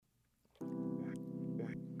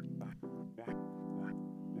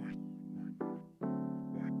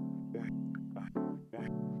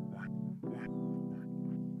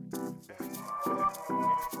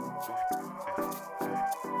Hey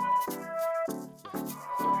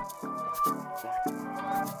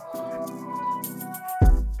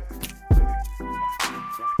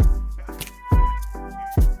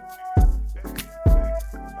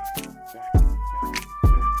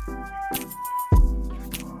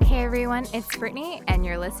everyone, it's Brittany, and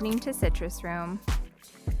you're listening to Citrus Room.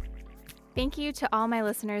 Thank you to all my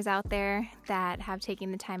listeners out there that have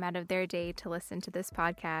taken the time out of their day to listen to this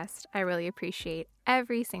podcast. I really appreciate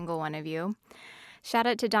every single one of you. Shout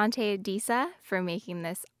out to Dante Adisa for making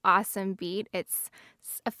this awesome beat. It's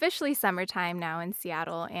officially summertime now in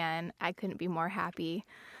Seattle, and I couldn't be more happy.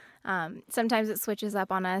 Sometimes it switches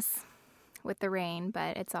up on us with the rain,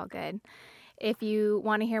 but it's all good. If you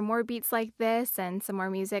want to hear more beats like this and some more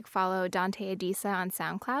music, follow Dante Adisa on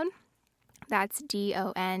SoundCloud. That's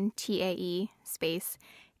DONTAE space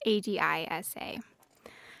ADISA.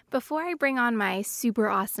 Before I bring on my super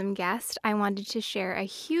awesome guest, I wanted to share a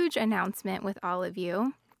huge announcement with all of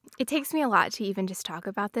you. It takes me a lot to even just talk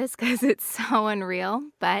about this because it's so unreal,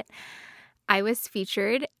 but I was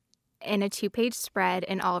featured in a 2-page spread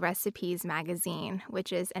in All Recipes magazine,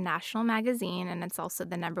 which is a national magazine, and it's also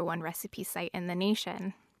the #1 recipe site in the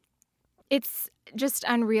nation. It's just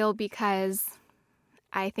unreal because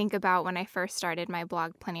I think about when I first started my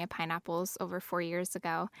blog, Plenty of Pineapples, over 4 years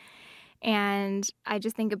ago, and I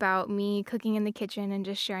just think about me cooking in the kitchen and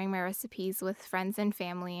just sharing my recipes with friends and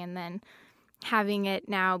family, and then having it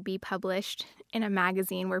now be published in a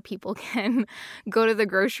magazine where people can go to the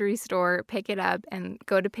grocery store, pick it up, and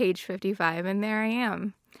go to page 55, and there I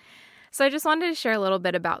am. So I just wanted to share a little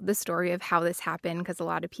bit about the story of how this happened, because a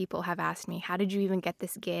lot of people have asked me, how did you even get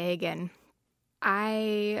this gig? And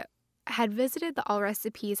I had visited the All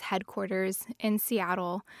Recipes headquarters in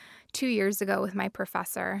Seattle 2 years ago with my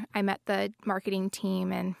professor. I met the marketing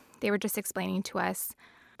team, and they were just explaining to us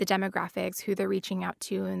the demographics, who they're reaching out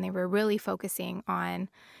to, and they were really focusing on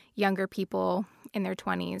younger people in their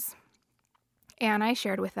 20s. And I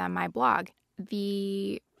shared with them my blog.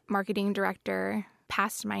 The marketing director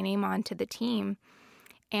passed my name on to the team,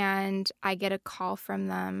 and I get a call from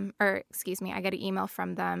them, I get an email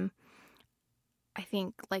from them, I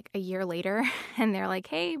think like a year later, and they're like,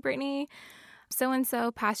 hey, Brittany,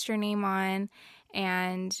 so-and-so passed your name on,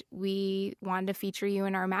 and we wanted to feature you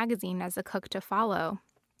in our magazine as a cook to follow.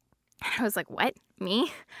 I was like, what?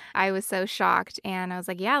 Me? I was so shocked, and I was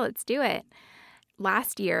like, yeah, let's do it.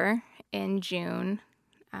 Last year in June,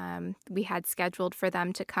 we had scheduled for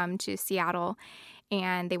them to come to Seattle,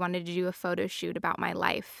 and they wanted to do a photo shoot about my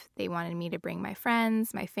life. They wanted me to bring my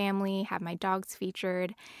friends, my family, have my dogs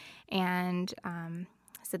featured, and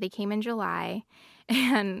so they came in July,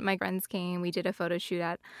 and my friends came. We did a photo shoot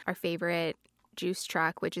at our favorite juice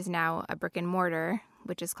truck, which is now a brick and mortar,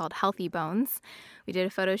 which is called Healthy Bones. We did a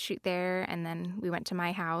photo shoot there, and then we went to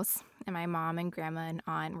my house, and my mom and grandma and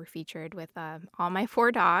aunt were featured with all my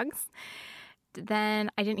 4 dogs. Then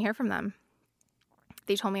I didn't hear from them.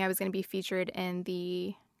 They told me I was going to be featured in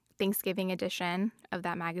the Thanksgiving edition of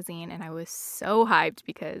that magazine, and I was so hyped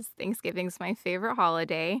because Thanksgiving's my favorite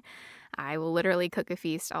holiday. I will literally cook a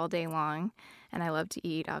feast all day long, and I love to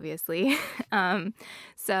eat, obviously.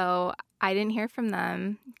 So I didn't hear from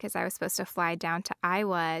them because I was supposed to fly down to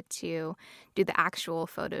Iowa to do the actual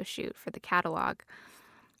photo shoot for the catalog.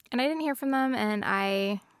 And I didn't hear from them, and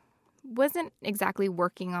I wasn't exactly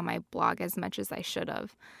working on my blog as much as I should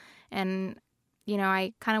have. And, you know,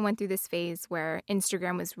 I kind of went through this phase where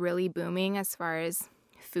Instagram was really booming as far as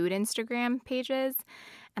food Instagram pages.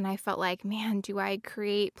 And I felt like, man, do I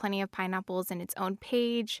create Plenty of Pineapples in its own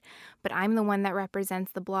page? But I'm the one that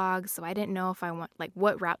represents the blog, so I didn't know if I want, like,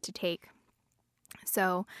 what route to take.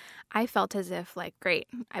 So I felt as if, like, great,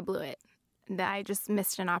 I blew it. That I just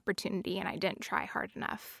missed an opportunity and I didn't try hard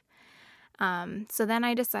enough. So then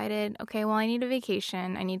I decided, okay, well, I need a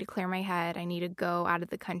vacation. I need to clear my head. I need to go out of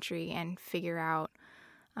the country and figure out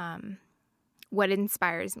what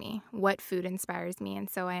inspires me, what food inspires me. And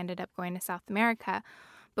so I ended up going to South America.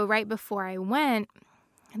 But right before I went,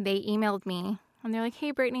 they emailed me and they're like, hey,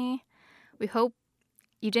 Brittany, we hope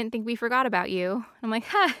you didn't think we forgot about you. I'm like,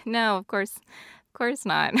 no, of course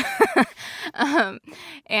not.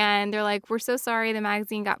 And they're like, we're so sorry the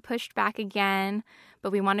magazine got pushed back again,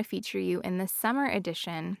 but we want to feature you in the summer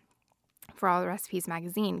edition for All the Recipes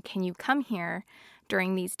magazine. Can you come here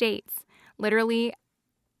during these dates? Literally,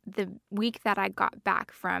 the week that I got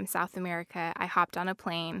back from South America, I hopped on a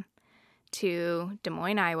plane to Des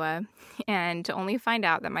Moines, Iowa, and to only find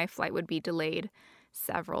out that my flight would be delayed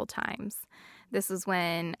several times. This was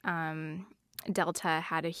when Delta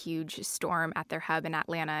had a huge storm at their hub in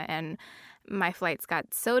Atlanta, and my flights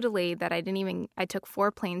got so delayed that I took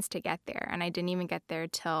 4 planes to get there, and I didn't even get there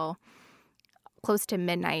till close to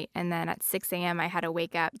midnight. And then at 6 a.m. I had to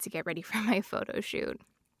wake up to get ready for my photo shoot.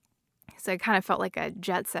 So I kind of felt like a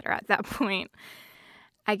jet setter at that point.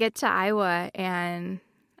 I get to Iowa and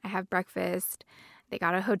I have breakfast. They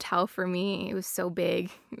got a hotel for me. It was so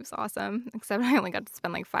big. It was awesome, except I only got to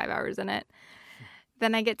spend like 5 hours in it.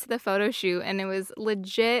 Then I get to the photo shoot and it was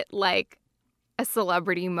legit like a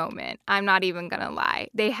celebrity moment. I'm not even going to lie.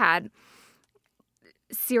 They had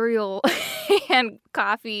cereal and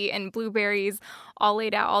coffee and blueberries all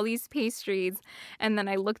laid out, all these pastries. And then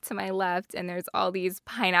I look to my left and there's all these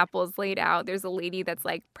pineapples laid out. There's a lady that's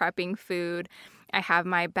like prepping food. I have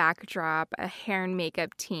my backdrop, a hair and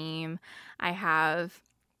makeup team. I have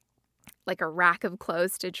like a rack of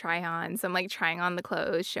clothes to try on. So I'm like trying on the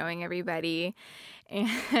clothes, showing everybody.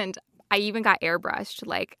 And I even got airbrushed.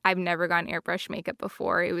 Like I've never gotten airbrush makeup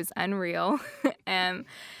before. It was unreal. And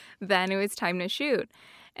then it was time to shoot.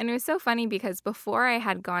 And it was so funny because before I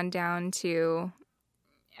had gone down to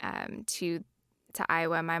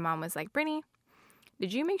Iowa, my mom was like, Brittany,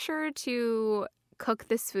 did you make sure to cook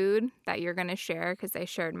this food that you're going to share? Because I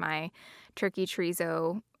shared my turkey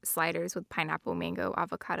chorizo sliders with pineapple, mango,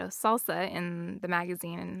 avocado salsa in the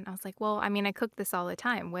magazine. And I was like, well, I mean, I cook this all the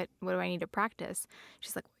time. What do I need to practice?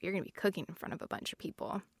 She's like, well, you're going to be cooking in front of a bunch of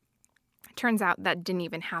people. Turns out that didn't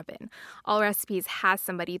even happen. All Recipes has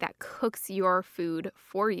somebody that cooks your food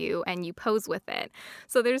for you and you pose with it.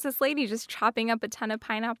 So there's this lady just chopping up a ton of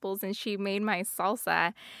pineapples and she made my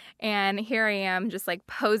salsa. And here I am just like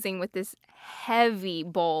posing with this heavy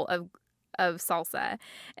bowl of salsa,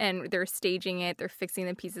 and they're staging it. They're fixing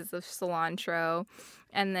the pieces of cilantro.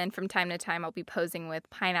 And then from time to time, I'll be posing with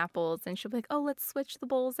pineapples and she'll be like, oh, let's switch the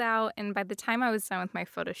bowls out. And by the time I was done with my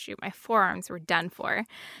photo shoot, my forearms were done for.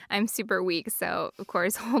 I'm super weak. So of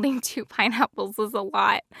course, holding 2 pineapples was a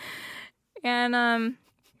lot. And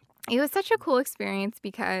it was such a cool experience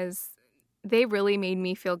because they really made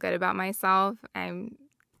me feel good about myself.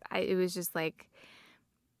 It was just like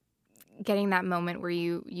getting that moment where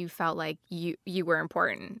you felt like you were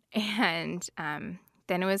important. And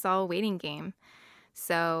then it was all a waiting game.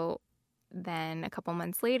 So then a couple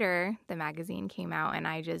months later, the magazine came out and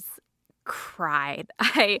I just cried.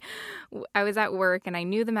 I was at work and I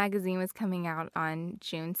knew the magazine was coming out on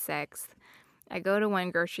June 6th. I go to one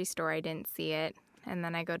grocery store, I didn't see it. And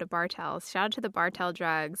then I go to Bartell's. Shout out to the Bartell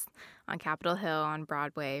Drugs on Capitol Hill on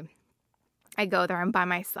Broadway. I go there, I'm by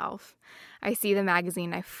myself. I see the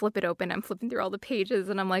magazine, I flip it open, I'm flipping through all the pages,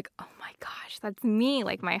 and I'm like, oh my gosh, that's me.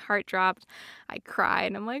 Like, my heart dropped. I cried,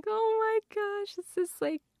 and I'm like, oh my gosh,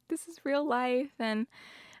 this is real life. And,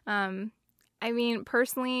 I mean,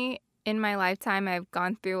 personally, in my lifetime, I've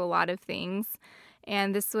gone through a lot of things,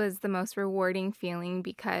 and this was the most rewarding feeling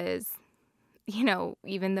because, you know,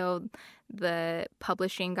 even though the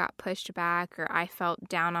publishing got pushed back or I felt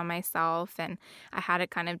down on myself and I had to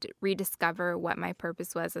kind of rediscover what my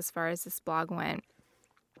purpose was as far as this blog went,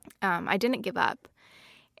 I didn't give up.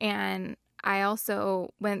 And I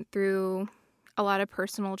also went through a lot of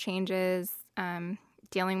personal changes,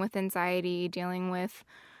 dealing with anxiety, dealing with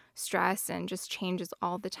stress, and just changes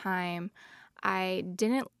all the time. I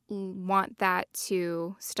didn't want that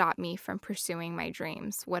to stop me from pursuing my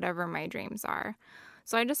dreams, whatever my dreams are.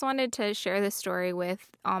 So I just wanted to share this story with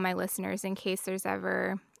all my listeners in case there's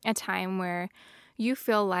ever a time where you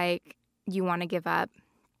feel like you want to give up,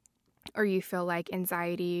 or you feel like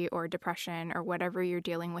anxiety or depression or whatever you're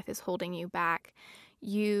dealing with is holding you back.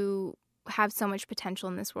 You have so much potential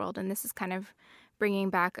in this world, and this is kind of bringing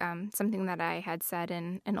back something that I had said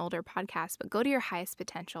in an older podcast, but go to your highest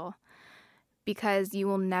potential. Because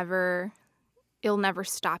it'll never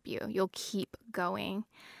stop you. You'll keep going.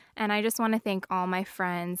 And I just want to thank all my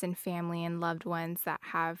friends and family and loved ones that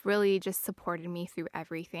have really just supported me through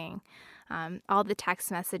everything. All the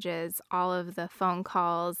text messages, all of the phone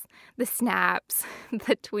calls, the snaps,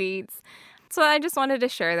 the tweets. So I just wanted to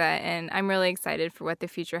share that, and I'm really excited for what the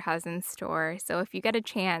future has in store. So if you get a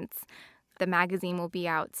chance, the magazine will be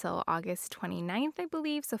out till August 29th, I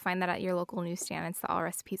believe, so find that at your local newsstand. It's the All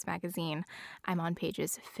Recipes magazine. I'm on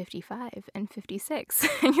pages 55 and 56,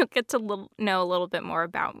 and you'll get to know a little bit more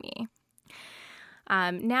about me.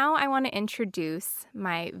 Now I want to introduce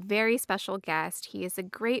my very special guest. He is a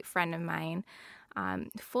great friend of mine,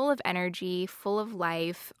 full of energy, full of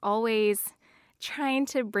life, always trying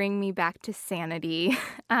to bring me back to sanity.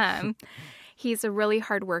 He's a really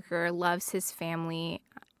hard worker, loves his family,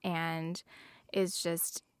 and is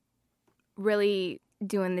just really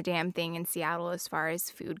doing the damn thing in Seattle as far as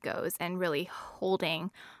food goes and really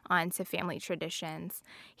holding on to family traditions.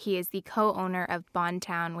 He is the co-owner of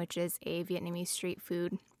Bontown, which is a Vietnamese street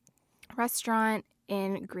food restaurant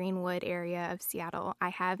in Greenwood area of Seattle. I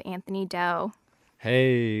have Anthony Doe.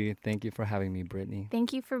 Hey, thank you for having me, Brittany.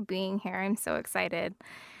 Thank you for being here. I'm so excited.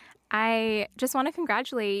 I just want to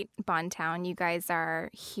congratulate Bontown. You guys are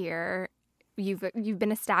here. You've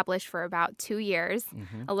been established for about 2 years,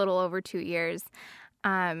 a little over 2 years.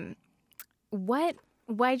 Why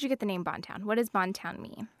did you get the name Bontown? What does Bontown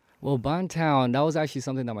mean? Well, Bontown, that was actually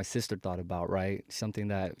something that my sister thought about, right? Something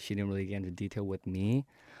that she didn't really get into detail with me.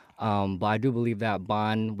 But I do believe that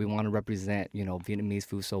Bon, we want to represent, Vietnamese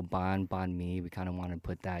food. So Bon Mi, we kind of want to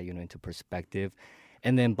put that, into perspective.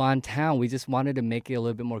 And then Bontown, we just wanted to make it a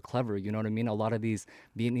little bit more clever. You know what I mean? A lot of these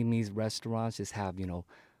Vietnamese restaurants just have,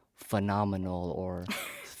 phenomenal or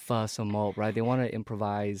pho som mot, right? They want to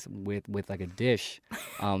improvise with like a dish.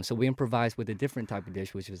 So we improvised with a different type of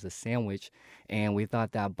dish, which was a sandwich. And we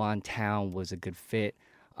thought that Bontown was a good fit.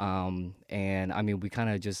 And I mean, we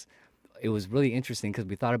kind of just... It was really interesting because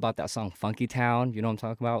we thought about that song Funky Town, you know what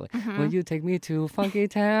I'm talking about? Like, will you take me to Funky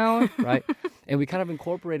Town, right? And we kind of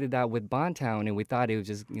incorporated that with Bontown, and we thought it was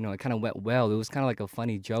just, it kind of went well. It was kind of like a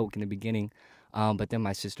funny joke in the beginning, but then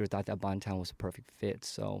my sister thought that Bontown was a perfect fit,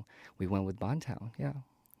 so we went with Bontown, yeah.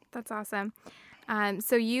 That's awesome.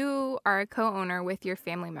 So you are a co-owner with your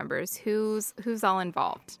family members. Who's all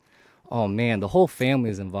involved? Oh, man, the whole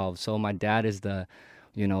family is involved. So my dad is the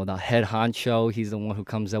head honcho. He's the one who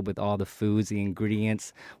comes up with all the foods, the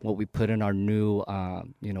ingredients, what we put in our new,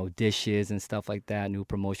 dishes and stuff like that, new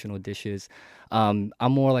promotional dishes. I'm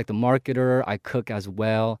more like the marketer. I cook as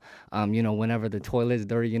well. Whenever the toilet's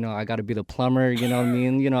dirty, I got to be the plumber, you know what I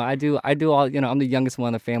mean? I do all, I'm the youngest one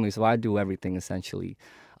in the family, so I do everything essentially.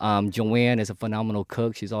 Joanne is a phenomenal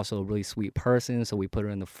cook. She's also a really sweet person, so we put her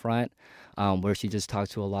in the front where she just talks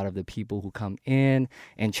to a lot of the people who come in.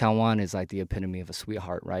 And Chawan is like the epitome of a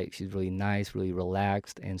sweetheart, right? She's really nice, really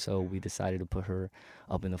relaxed, and so we decided to put her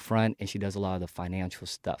up in the front, and she does a lot of the financial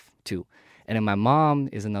stuff too. And then my mom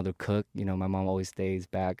is another cook. My mom always stays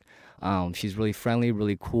back. She's really friendly,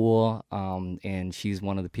 really cool, and she's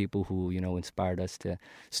one of the people who, inspired us to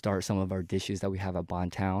start some of our dishes that we have at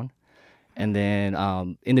Bontown. And then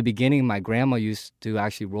in the beginning, my grandma used to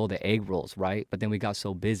actually roll the egg rolls, right? But then we got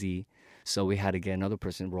so busy, so we had to get another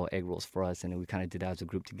person to roll egg rolls for us, and then we kind of did that as a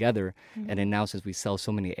group together. And then now, since we sell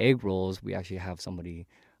so many egg rolls, we actually have somebody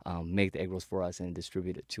make the egg rolls for us and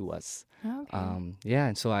distribute it to us. Okay.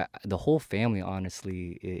 And so the whole family,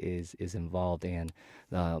 honestly, is involved. And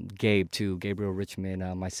Gabe, too, Gabriel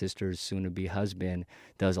Richmond, my sister's soon-to-be husband,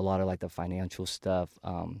 does a lot of, like, the financial stuff.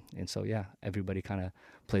 And so, yeah, everybody kind of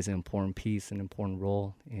plays an important piece, an important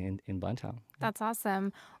role in Bontown. That's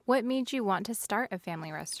awesome. What made you want to start a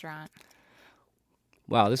family restaurant?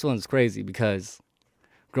 Wow, this one's crazy because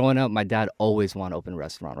growing up, my dad always wanted to open a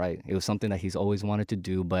restaurant, right? It was something that he's always wanted to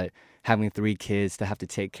do, but having 3 kids to have to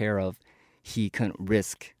take care of, he couldn't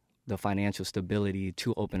risk the financial stability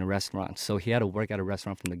to open a restaurant. So he had to work at a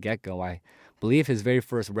restaurant from the get-go. I believe his very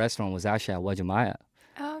first restaurant was actually at Wajimaya.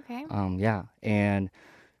 Oh, okay. Yeah. And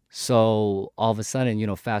so all of a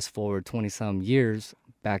sudden, fast forward 20-some years,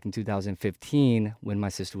 back in 2015, when my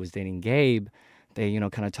sister was dating Gabe, they,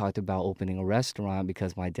 kind of talked about opening a restaurant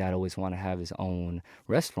because my dad always wanted to have his own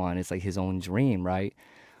restaurant. It's like his own dream, right?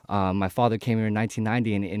 My father came here in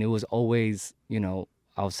 1990, and it was always,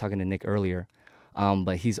 I was talking to Nick earlier,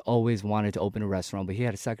 but he's always wanted to open a restaurant, but he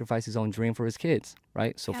had to sacrifice his own dream for his kids,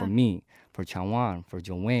 right? So for me, for Chawan, for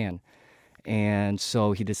Joanne. And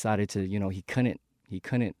so he decided to, he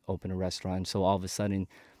couldn't open a restaurant. So all of a sudden,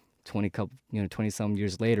 20-some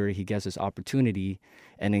years later, he gets this opportunity,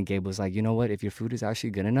 and then Gabe was like, you know what, if your food is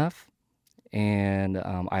actually good enough and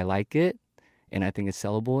I like it and I think it's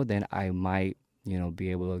sellable, then I might,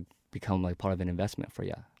 be able to become like part of an investment for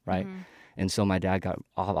you, right? And so my dad got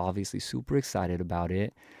obviously super excited about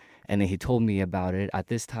it, and then he told me about it. At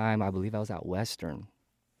this time, I believe I was at Western,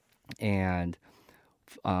 and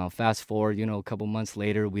fast forward, a couple months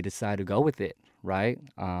later, we decided to go with it, right?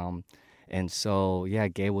 And so, yeah,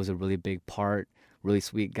 Gabe was a really big part, really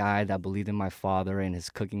sweet guy that believed in my father and his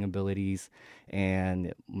cooking abilities.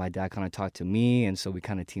 And my dad kind of talked to me, and so we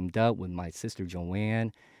kind of teamed up with my sister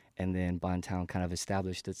Joanne. And then Bontown kind of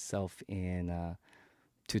established itself in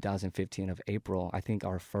 2015 of April. I think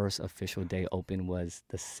our first official day open was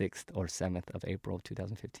the 6th or 7th of April of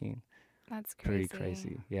 2015. That's crazy. Pretty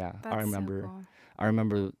crazy, yeah. That's so cool. I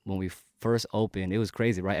remember when we first opened, it was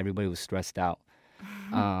crazy, right? Everybody was stressed out.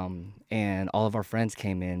 And all of our friends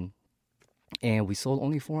came in, and we sold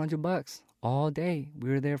only $400 all day. We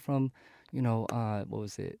were there from, what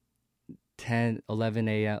was it, 11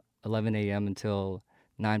 a.m. until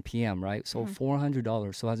 9 p.m., right? So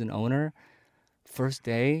 $400. So as an owner, first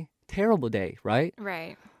day, terrible day, right?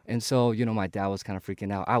 Right. And so, my dad was kind of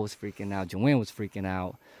freaking out. I was freaking out. Joanne was freaking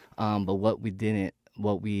out. But what we,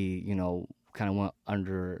 kind of went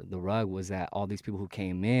under the rug was that all these people who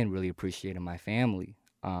came in really appreciated my family.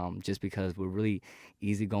 Just because we're really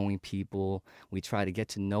easygoing people. We try to get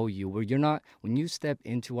to know you. When you step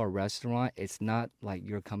into our restaurant, it's not like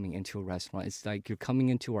you're coming into a restaurant. It's like you're coming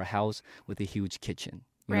into our house with a huge kitchen.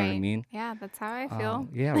 You know what I mean? Yeah, that's how I feel.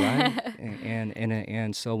 Yeah, right.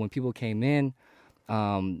 and so when people came in,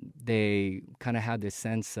 they kind of had this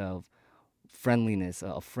sense of friendliness,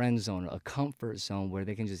 a friend zone, a comfort zone where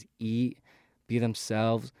they can just eat, be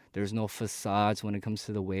themselves. There's no facades when it comes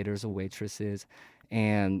to the waiters or waitresses.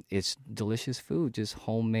 And it's delicious food, just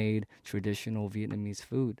homemade, traditional Vietnamese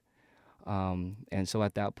food. And so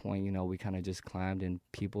at that point, we kind of just climbed, and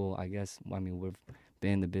people, we've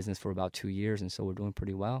been in the business for about 2 years, and so we're doing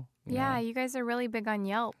pretty well. Yeah, you guys are really big on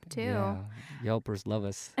Yelp, too. Yeah, Yelpers love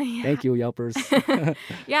us. Yeah. Thank you, Yelpers.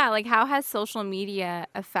 Yeah, like how has social media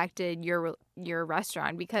affected your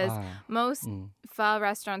restaurant? Because most pho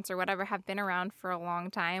restaurants or whatever have been around for a long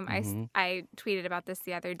time. I tweeted about this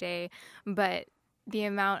the other day, but the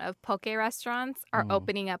amount of poke restaurants are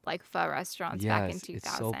opening up like pho restaurants back in 2000.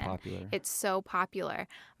 It's so popular. It's so popular.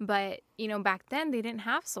 But, back then they didn't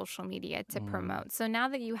have social media to promote. So now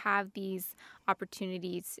that you have these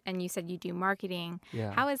opportunities and you said you do marketing,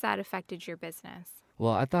 how has that affected your business?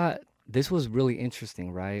 Well, I thought this was really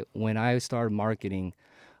interesting, right? When I started marketing,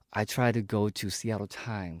 I tried to go to Seattle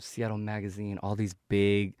Times, Seattle Magazine, all these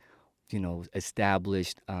big,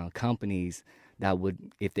 established companies that would,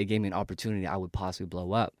 if they gave me an opportunity, I would possibly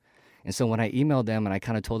blow up. And so when I emailed them and I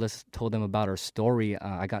kind of told them about our story,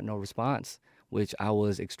 I got no response, which I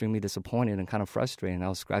was extremely disappointed and kind of frustrated. And I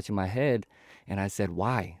was scratching my head, and I said,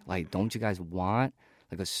 why? Like, don't you guys want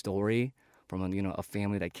like a story from a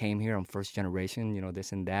family that came here? I'm first generation,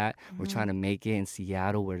 this and that. We're trying to make it in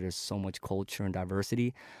Seattle where there's so much culture and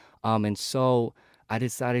diversity. And so I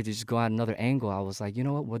decided to just go out another angle. I was like, you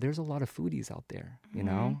know what? Well, there's a lot of foodies out there, you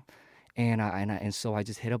know? And so I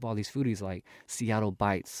just hit up all these foodies like Seattle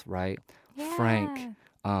Bites, right? Yeah. Frank.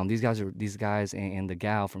 These guys and the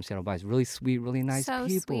gal from Seattle Bites, really sweet, really nice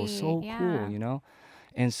people, sweet. so cool,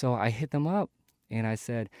 And so I hit them up and I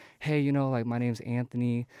said, hey, like my name's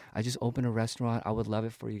Anthony. I just opened a restaurant. I would love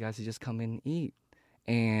it for you guys to just come in and eat.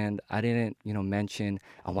 And I didn't, mention,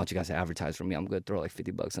 I want you guys to advertise for me. I'm going to throw like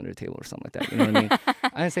 $50 under the table or something like that. You know what I mean?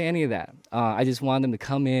 I didn't say any of that. I just wanted them to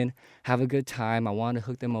come in, have a good time. I wanted to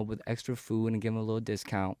hook them up with extra food and give them a little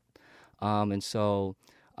discount. And so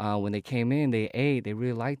when they came in, they ate, they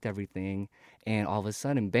really liked everything. And all of a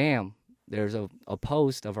sudden, bam, there's a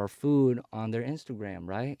post of our food on their Instagram,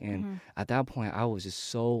 right? And at that point, I was just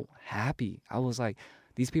so happy. I was like,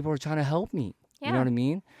 these people are trying to help me. Yeah. You know what I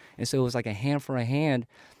mean? And so it was like a hand for a hand,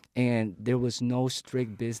 and there was no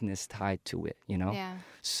strict business tied to it, Yeah.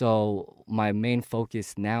 So my main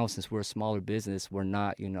focus now, since we're a smaller business, we're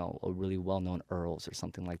not, a really well-known Earls or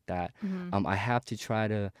something like that. I have to try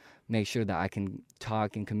to make sure that I can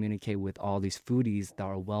talk and communicate with all these foodies that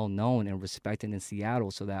are well-known and respected in Seattle,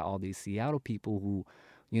 so that all these Seattle people who,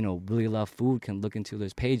 really love food can look into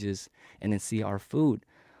those pages and then see our food.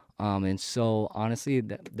 And so, honestly,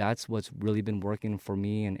 that's what's really been working for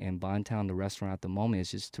me and Bontown, the restaurant at the moment,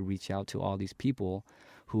 is just to reach out to all these people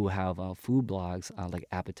who have food blogs, like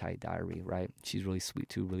Appetite Diary, right? She's really sweet,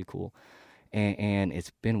 too, really cool. And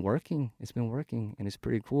it's been working. It's been working, and it's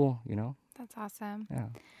pretty cool, That's awesome. Yeah.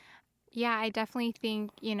 Yeah, I definitely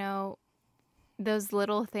think, those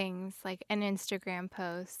little things like an Instagram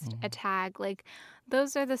post, a tag, like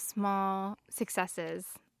those are the small successes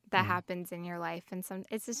that happens in your life. And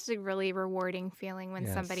it's just a really rewarding feeling when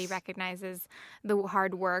somebody recognizes the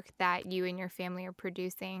hard work that you and your family are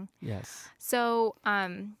producing. Yes. So,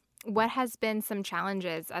 what has been some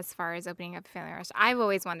challenges as far as opening up a family restaurant? I've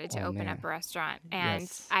always wanted to open up a restaurant,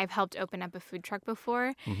 and I've helped open up a food truck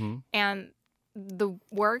before. And the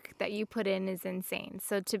work that you put in is insane.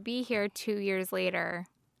 So to be here 2 years later,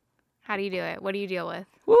 how do you do it? What do you deal with?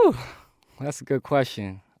 Woo, that's a good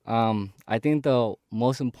question. I think the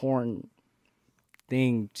most important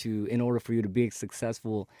thing in order for you to be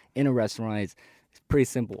successful in a restaurant is pretty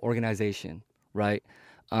simple: organization, right?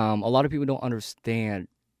 A lot of people don't understand.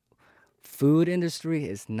 Food industry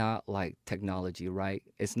is not like technology, right?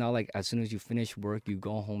 It's not like as soon as you finish work, you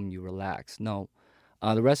go home, you relax. No,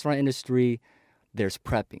 the restaurant industry, there's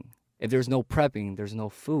prepping. If there's no prepping, there's no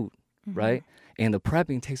food, right? And the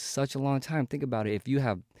prepping takes such a long time. Think about it. If you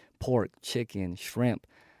have pork, chicken, shrimp,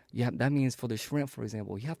 that means for the shrimp, for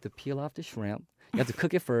example, you have to peel off the shrimp. You have to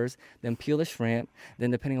cook it first, then peel the shrimp.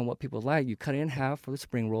 Then depending on what people like, you cut it in half for the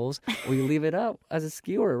spring rolls, or you leave it up as a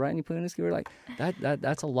skewer, right? And you put it in a skewer. Like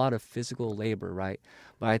that's a lot of physical labor, right?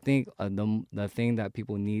 But I think the thing that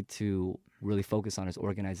people need to really focus on is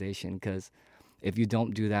organization, because if you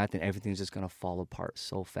don't do that, then everything's just gonna fall apart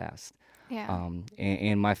so fast. Yeah.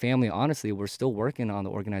 And my family, honestly, we're still working on the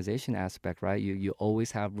organization aspect, right? You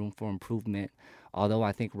always have room for improvement. Although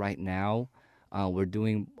I think right now, we're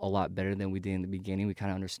doing a lot better than we did in the beginning. We kind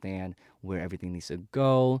of understand where everything needs to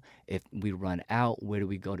go. If we run out, where do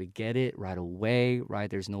we go to get it right away, right?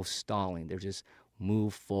 There's no stalling. There's just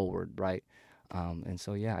move forward, right? And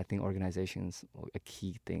so, yeah, I think organization is a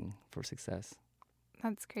key thing for success.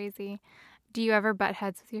 That's crazy. Do you ever butt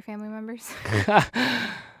heads with your family members?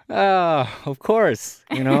 Of course.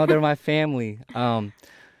 They're my family.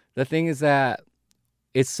 The thing is that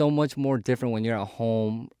it's so much more different when you're at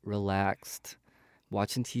home, relaxed,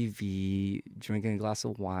 watching TV, drinking a glass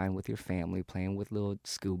of wine with your family, playing with little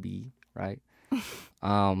Scooby, right?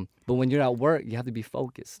 But when you're at work, you have to be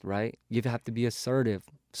focused, right? You have to be assertive.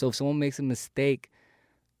 So if someone makes a mistake,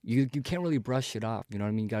 you can't really brush it off. You know what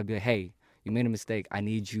I mean? You got to be like, hey, you made a mistake. I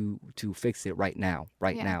need you to fix it right now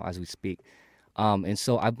as we speak. And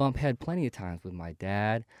so I bump head plenty of times with my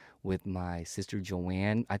dad, with my sister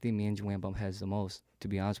Joanne. I think me and Joanne bump heads the most, to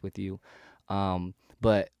be honest with you.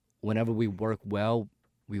 But whenever we work well,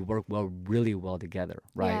 really well together,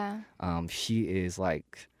 right? Yeah. She is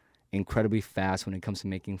like incredibly fast when it comes to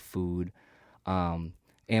making food. And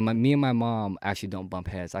me and my mom actually don't bump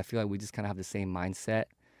heads. I feel like we just kind of have the same mindset.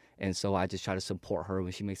 And so I just try to support her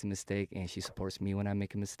when she makes a mistake, and she supports me when I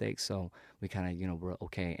make a mistake. So we kind of, we're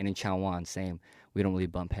okay. And in Chawan, same. We don't really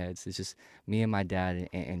bump heads. It's just me and my dad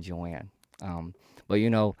and Joanne.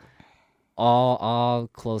 But all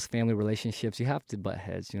close family relationships, you have to butt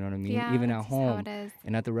heads. You know what I mean? Yeah, even at that's home how it is.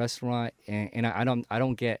 and at the restaurant. And I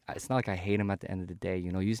don't get. It's not like I hate them at the end of the day.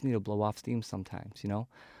 You just need to blow off steam sometimes.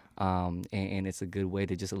 And it's a good way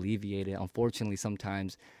to just alleviate it. Unfortunately,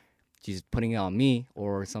 sometimes she's putting it on me,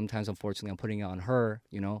 or sometimes, unfortunately, I'm putting it on her,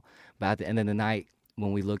 But at the end of the night,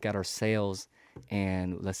 when we look at our sales,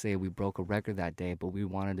 and let's say we broke a record that day, but we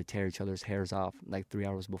wanted to tear each other's hairs off like 3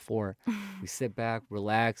 hours before, we sit back,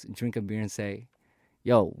 relax, drink a beer, and say,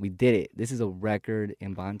 yo, we did it. This is a record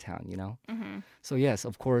in Bontown, Mm-hmm. So, yes,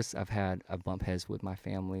 of course, I've bumped heads with my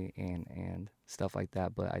family and stuff like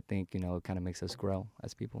that, but I think, it kind of makes us grow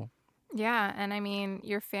as people. Yeah, and I mean,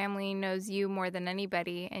 your family knows you more than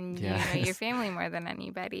anybody, and you know your family more than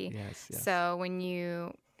anybody. Yes. So when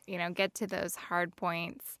you get to those hard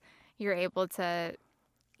points, you're able to,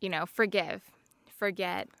 forgive,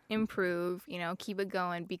 forget, improve, keep it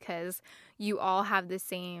going, because you all have the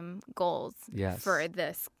same goals for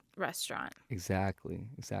this restaurant. Exactly.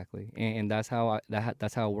 And that's how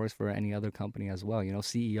that's how it works for any other company as well.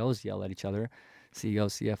 CEOs yell at each other,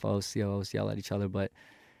 CEOs, CFOs, COOs yell at each other, but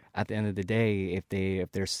at the end of the day, if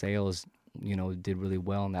their sales, did really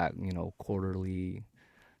well in that, quarterly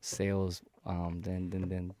sales,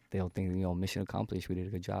 then they'll think, mission accomplished. We did a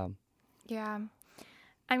good job. Yeah.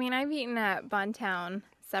 I mean, I've eaten at Bontown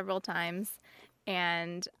several times,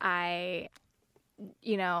 and I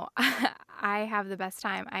have the best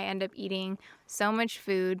time. I end up eating so much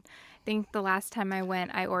food. I think the last time I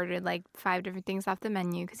went, I ordered like 5 different things off the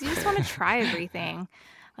menu, because you just want to try everything.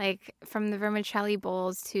 Like, from the vermicelli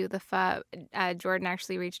bowls to the pho. Jordan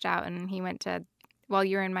actually reached out, and he went to, while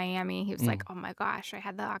you were in Miami, he was like, oh my gosh, I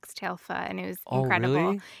had the oxtail pho, and it was incredible.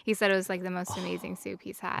 Really? He said it was like the most amazing soup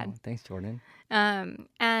he's had. Oh, thanks, Jordan.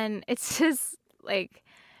 And it's just like,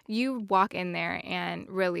 you walk in there and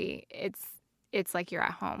really it's like you're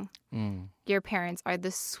at home. Your parents are the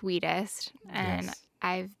sweetest. And yes.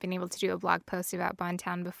 I've been able to do a blog post about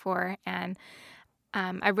Bontown before, and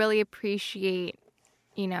I really appreciate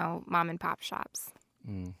mom and pop shops.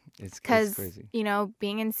 It's Because, crazy.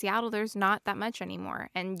 Being in Seattle, there's not that much anymore.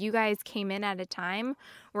 And you guys came in at a time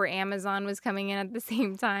where Amazon was coming in at the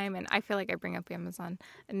same time. And I feel like I bring up Amazon.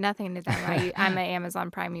 Nothing to them. I'm an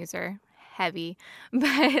Amazon Prime user. Heavy.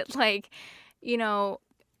 But,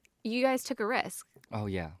 you guys took a risk. Oh,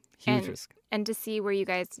 yeah. Huge risk. And to see where you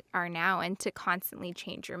guys are now, and to constantly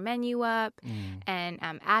change your menu up and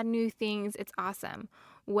add new things, it's awesome.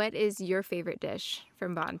 What is your favorite dish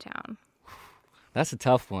from Bontown? That's a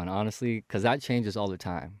tough one, honestly, because that changes all the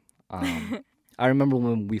time. I remember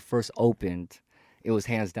when we first opened, it was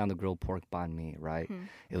hands down the grilled pork banh mi, right?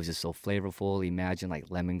 It was just so flavorful. Imagine like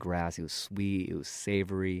lemongrass. It was sweet. It was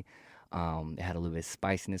savory. It had a little bit of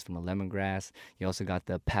spiciness from the lemongrass. You also got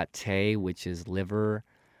the pate, which is liver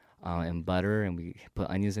and butter, and we put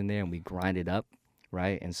onions in there, and we grind it up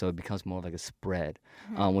right? And so it becomes more like a spread.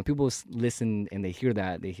 When people listen and they hear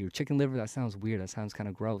that, they hear chicken liver, that sounds weird. That sounds kind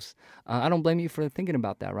of gross. I don't blame you for thinking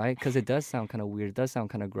about that, right? Because it does sound kind of weird. It does sound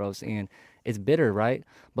kind of gross, and it's bitter, right?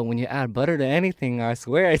 But when you add butter to anything, I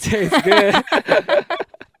swear it tastes good.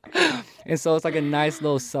 And so it's like a nice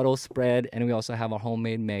little subtle spread. And we also have our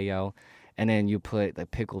homemade mayo. And then you put the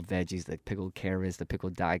pickled veggies, the pickled carrots, the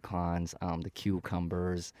pickled daikons, the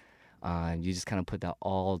cucumbers. You just kind of put that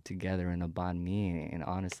all together in a banh mi. And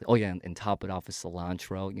honestly, oh yeah, and top it off with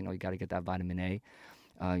cilantro. You know, you got to get that vitamin A.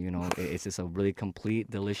 It's just a really complete,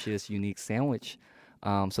 delicious, unique sandwich.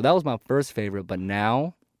 So that was my first favorite. But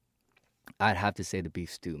now I'd have to say the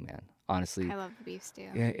beef stew, man. Honestly. I love the beef stew.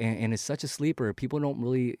 Yeah, and it's such a sleeper. People don't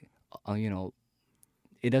really,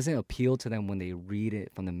 it doesn't appeal to them when they read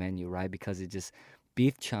it from the menu, right? Because it's just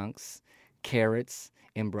beef chunks, carrots,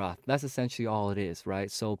 and broth. That's essentially all it is,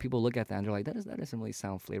 right? So people look at that and they're like, that doesn't really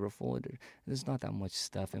sound flavorful. There's not that much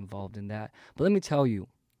stuff involved in that. But let me tell you,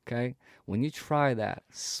 okay, when you try that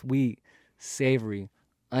sweet, savory,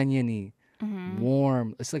 oniony,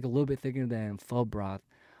 warm, it's like a little bit thicker than pho broth,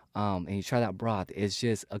 and you try that broth, it's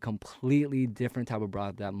just a completely different type of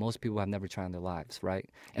broth that most people have never tried in their lives, right?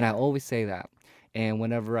 And I always say that. And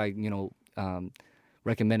whenever I,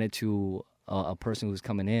 recommend it to a person who's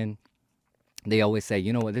coming in, they always say,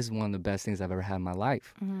 you know what, this is one of the best things I've ever had in my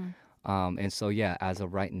life. And so, yeah, as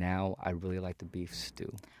of right now, I really like the beef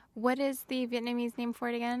stew. What is the Vietnamese name for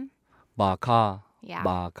it again? Ba Ka. Yeah.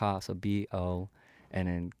 Ba Ka. So B-O and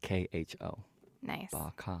then K-H-O. Nice.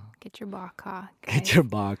 Ba Ka. Get your ba ka. Get your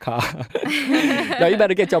ba ka. Yo, you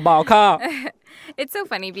better get your ba ka. It's so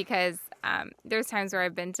funny because there's times where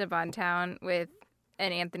I've been to Bontown with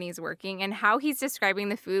and Anthony's working, and how he's describing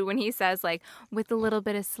the food when he says, like, with a little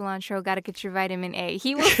bit of cilantro, got to get your vitamin A.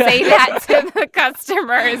 He will say that to the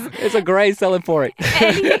customers. It's a great selling point.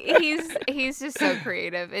 And he's just so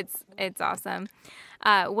creative. It's awesome.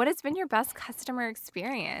 What has been your best customer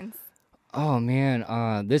experience? Oh,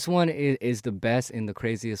 man. This one is the best in the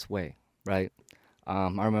craziest way, right? I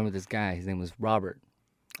remember this guy. His name was Robert.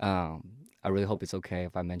 I really hope it's okay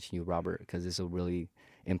if I mention you, Robert, because it's a really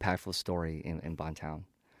impactful story in Bontown.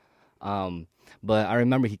 But I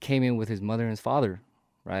remember he came in with his mother and his father,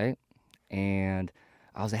 right? And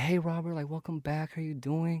I was like, hey, Robert, like, welcome back. How you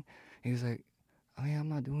doing? And he was like, oh, yeah, I'm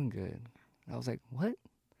not doing good. And I was like, what?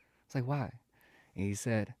 It's like, why? And he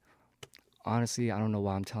said, honestly, I don't know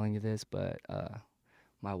why I'm telling you this, but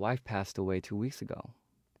my wife passed away 2 weeks ago,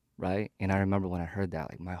 right? And I remember when I heard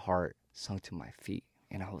that, like, my heart sunk to my feet.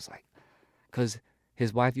 And I was like, because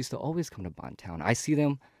his wife used to always come to Bontown. I see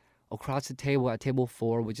them across the table at table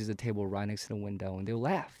 4, which is a table right next to the window, and they'll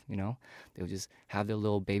laugh, They'll just have their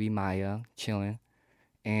little baby Maya chilling,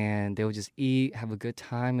 and they'll just eat, have a good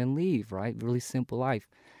time, and leave, right? Really simple life.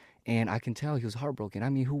 And I can tell he was heartbroken. I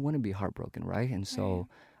mean, who wouldn't be heartbroken, right? And so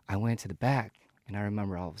I went to the back, and I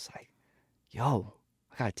remember I was like, yo,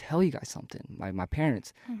 I got to tell you guys something. My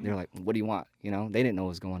parents, they're like, what do you want? They didn't know what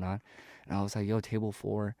was going on. And I was like, yo, table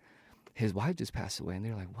 4, his wife just passed away. And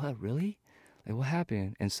they're like, what, really? Like, what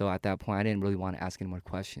happened? And so at that point, I didn't really want to ask any more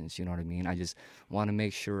questions. You know what I mean? I just want to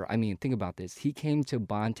make sure. I mean, think about this. He came to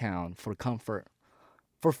Bontown for comfort,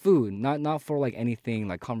 for food, not for like anything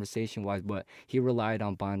like conversation-wise, but he relied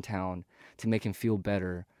on Bontown to make him feel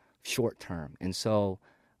better short term. And so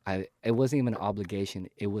it wasn't even an obligation.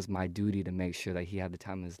 It was my duty to make sure that he had the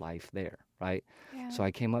time of his life there, right? Yeah. So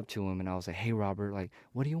I came up to him and I was like, hey, Robert, like,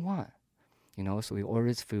 what do you want? So he ordered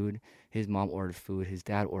his food. His mom ordered food. His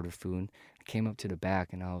dad ordered food. I came up to the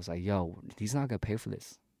back, and I was like, yo, he's not going to pay for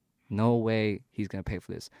this. No way he's going to pay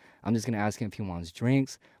for this. I'm just going to ask him if he wants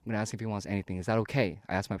drinks. I'm going to ask him if he wants anything. Is that okay?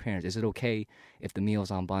 I asked my parents, is it okay if the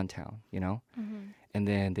meal's on Bontown, And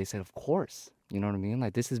then they said, of course. You know what I mean?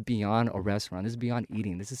 Like, this is beyond a restaurant. This is beyond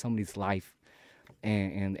eating. This is somebody's life.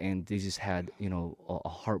 And they just had, a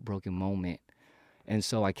heartbroken moment. And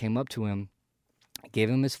so I came up to him, gave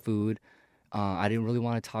him his food. I didn't really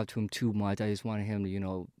want to talk to him too much. I just wanted him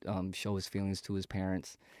to, show his feelings to his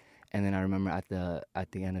parents. And then I remember at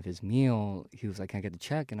the end of his meal, he was like, can I get the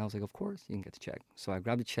check? And I was like, of course, you can get the check. So I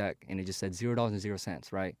grabbed the check, and it just said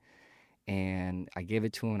 $0.00, right? And I gave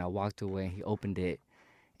it to him, and I walked away, and he opened it,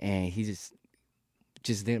 and he just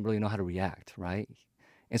didn't really know how to react, right?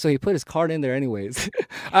 And so he put his card in there anyways.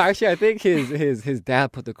 Actually, I think his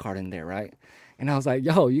dad put the card in there, right? And I was like,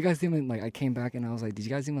 yo, you guys didn't even, like, I came back and I was like, did you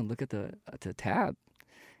guys even look at the tab?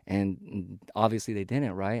 And obviously they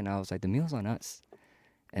didn't, right? And I was like, the meal's on us.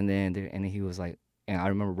 And then he was like, and I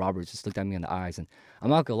remember Robert just looked at me in the eyes, and I'm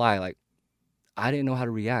not gonna lie, like, I didn't know how to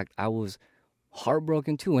react. I was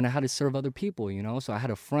heartbroken too, and I had to serve other people, So I had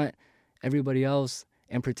to front everybody else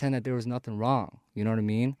and pretend that there was nothing wrong. You know what I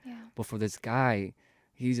mean? Yeah. But for this guy,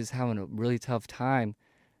 he's just having a really tough time.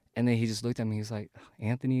 And then he just looked at me. He's like,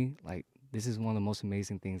 Anthony, like, this is one of the most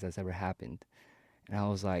amazing things that's ever happened. And I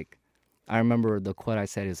was like, I remember the quote I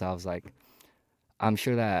said is, I was like, I'm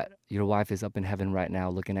sure that your wife is up in heaven right now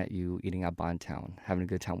looking at you eating at Bontown, having a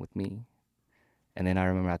good time with me. And then I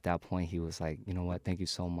remember at that point, he was like, you know what, thank you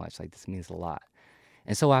so much. Like, this means a lot.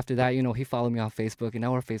 And so after that, you know, he followed me on Facebook, and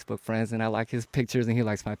now we're Facebook friends, and I like his pictures, and he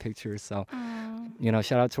likes my pictures. So, you know,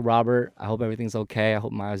 shout out to Robert. I hope everything's okay. I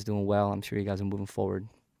hope Maya's doing well. I'm sure you guys are moving forward.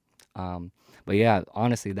 But yeah,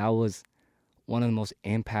 honestly, that was one of the most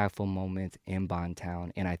impactful moments in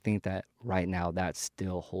Bontown. And I think that right now that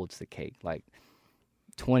still holds the cake. Like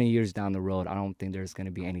 20 years down the road, I don't think there's going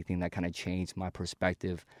to be anything that kind of changed my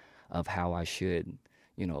perspective of how I should,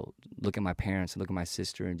 you know, look at my parents and look at my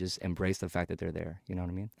sister and just embrace the fact that they're there. You know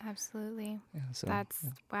what I mean? Absolutely. Yeah, so,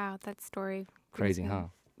 Wow, that story. Crazy, huh?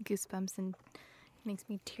 Goosebumps and makes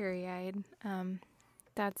me teary-eyed.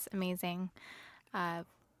 That's amazing.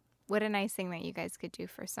 What a nice thing that you guys could do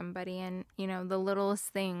for somebody. And, you know, the littlest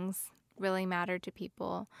things really matter to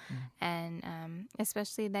people. And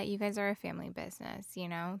especially that you guys are a family business, you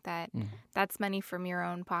know, that's money from your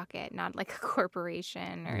own pocket, not like a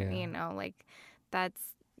corporation or, you know, like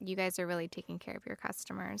you guys are really taking care of your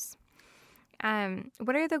customers.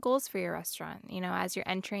 What are the goals for your restaurant, you know, as you're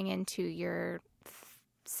entering into your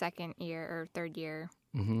second year or third year?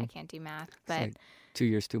 I can't do math, but like 2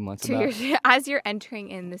 years, 2 months. 2 years as you're entering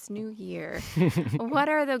in this new year. What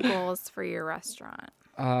are the goals for your restaurant?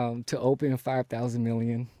 To open 5,000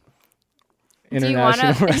 million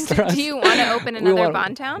international restaurants. Do you want to open another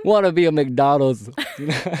Bontown? Want to be a McDonald's?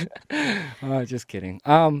 Just kidding.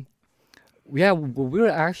 Yeah,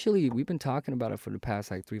 we've been talking about it for the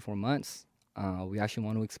past like 3-4 months. We actually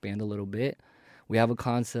want to expand a little bit. We have a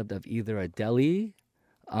concept of either a deli,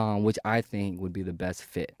 which I think would be the best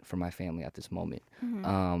fit for my family at this moment.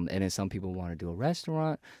 And then some people want to do a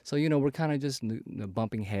restaurant. So, you know, we're kind of just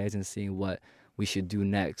bumping heads and seeing what we should do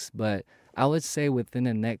next. But I would say within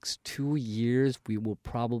the next 2 years, we will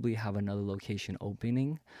probably have another location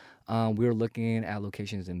opening. We're looking at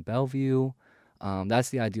locations in Bellevue. That's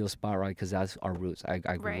the ideal spot, right? Because that's our roots.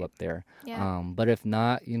 I grew up there. Yeah. But if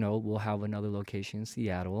not, you know, we'll have another location in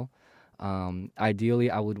Seattle. Ideally,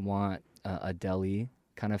 I would want a deli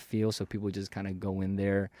kind of feel, so people just kind of go in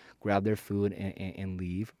there, grab their food, and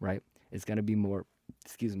leave, right? It's going to be more,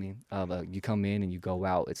 you come in and you go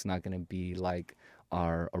out. It's not going to be like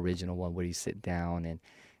our original one where you sit down and,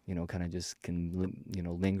 you know, kind of just can, you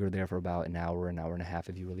know, linger there for about an hour and a half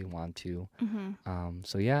if you really want to.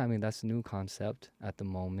 So, yeah, I mean, that's a new concept at the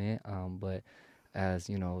moment. But as,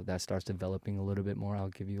 you know, that starts developing a little bit more, I'll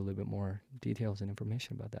give you a little bit more details and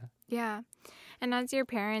information about that. Yeah. And as your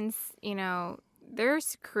parents, you know, their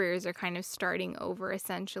careers are kind of starting over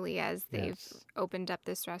essentially as they've opened up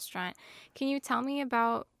this restaurant. Can you tell me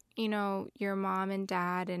about, you know, your mom and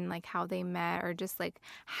dad and like how they met, or just like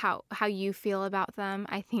how you feel about them?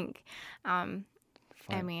 I think,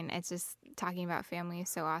 I mean, it's just talking about family is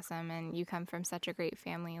so awesome, and you come from such a great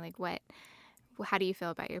family. Like how do you feel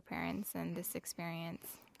about your parents and this experience?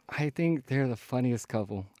 I think they're the funniest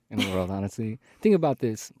couple in the world, honestly. Think about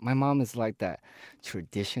this. My mom is like that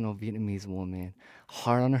traditional Vietnamese woman,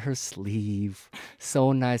 heart on her sleeve,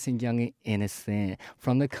 so nice and young and innocent,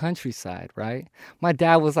 from the countryside, right? My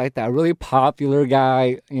dad was like that really popular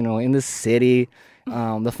guy, you know, in the city.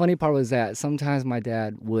 The funny part was that sometimes my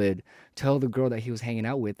dad would tell the girl that he was hanging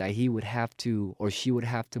out with that he would have to, or she would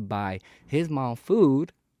have to buy his mom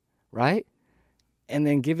food, right? And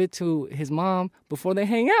then give it to his mom before they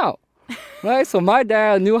hang out, right? So my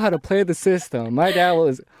dad knew how to play the system. My dad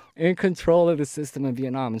was in control of the system in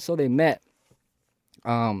Vietnam. And so they met.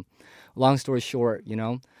 Long story short, you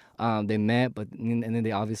know, they met, and then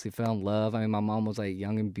they obviously fell in love. I mean, my mom was like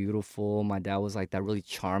young and beautiful. My dad was like that really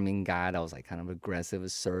charming guy that was like kind of aggressive,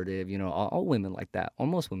 assertive, you know, all women like that, or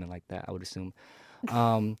most women like that, I would assume.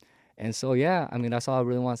 And so, yeah, I mean, that's all I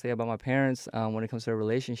really want to say about my parents when it comes to their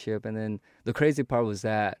relationship. And then the crazy part was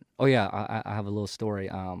that, I have a little story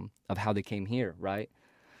of how they came here, right?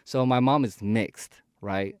 So my mom is mixed,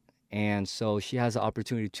 right? And so she has the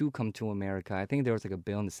opportunity to come to America. I think there was like a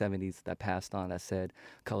bill in the 70s that passed on that said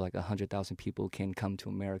like 100,000 people can come to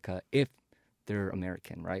America if they're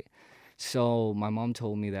American, right? So my mom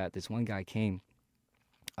told me that this one guy came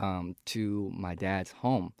to my dad's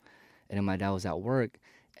home, and then my dad was at work.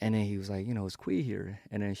 And then he was like, you know, it's Quee here.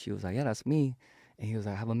 And then she was like, yeah, that's me. And he was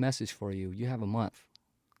like, I have a message for you. You have a month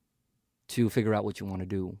to figure out what you want to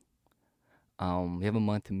do. You have a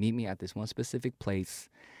month to meet me at this one specific place.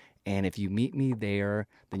 And if you meet me there,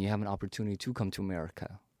 then you have an opportunity to come to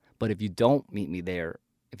America. But if you don't meet me there,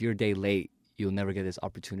 if you're a day late, you'll never get this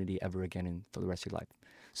opportunity ever again for the rest of your life.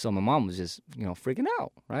 So my mom was just, freaking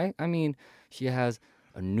out, right? I mean, she has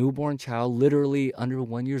a newborn child, literally under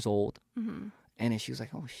 1 year old. Mm-hmm. And then she was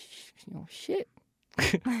like, oh, shit.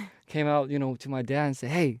 Came out, to my dad and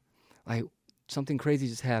said, hey, like, something crazy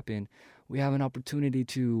just happened. We have an opportunity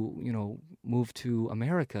to, move to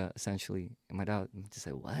America, essentially. And my dad just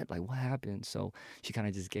said, what? Like, what happened? So she kind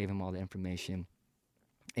of just gave him all the information.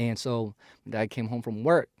 And so my dad came home from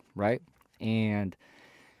work, right? And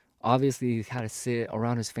obviously he had to sit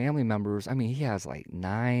around his family members. I mean, he has like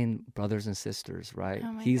 9 brothers and sisters, right?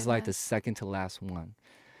 Oh my He's like the goodness. second to last one.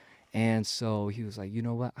 And so he was like, you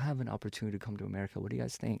know what? I have an opportunity to come to America. What do you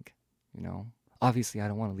guys think? Obviously I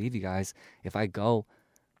don't want to leave you guys. If I go,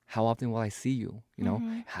 how often will I see you?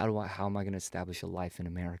 Mm-hmm. How am I going to establish a life in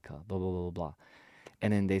America? Blah, blah, blah, blah, blah.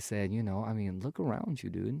 And then they said, look around you,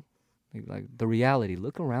 dude. Like the reality,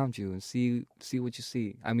 look around you and see what you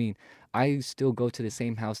see. I mean, I still go to the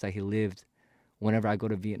same house that he lived whenever I go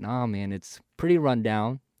to Vietnam, and it's pretty run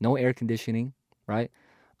down, no air conditioning, right?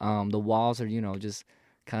 The walls are, just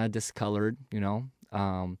kind of discolored, They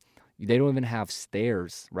don't even have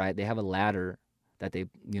stairs, right? They have a ladder that they,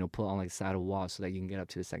 put on like the side of the wall so that you can get up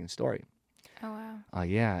to the second story. Oh, wow.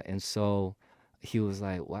 Yeah, and so he was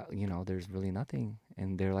like, wow, there's really nothing.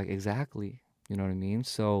 And they're like, exactly, you know what I mean?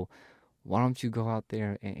 So why don't you go out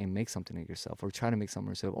there and make something of yourself, or try to make something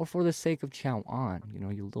of yourself, or for the sake of Chow An,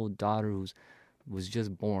 your little daughter was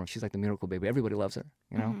just born. She's like the miracle baby. Everybody loves her,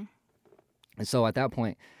 Mm-hmm. And so at that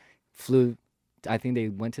point, I think they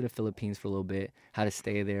went to the Philippines for a little bit, had to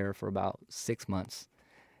stay there for about 6 months,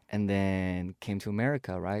 and then came to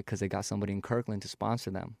America, right? Because they got somebody in Kirkland to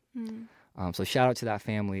sponsor them. Mm-hmm. So shout out to that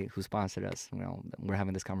family who sponsored us. We're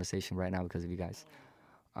having this conversation right now because of you guys.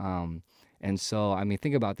 And so, I mean,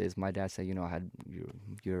 think about this. My dad said, I had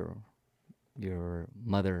your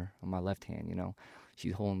mother on my left hand,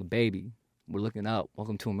 she's holding the baby. We're looking up.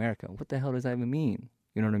 Welcome to America. What the hell does that even mean?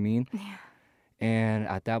 You know what I mean? Yeah. And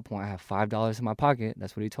at that point, I have $5 in my pocket.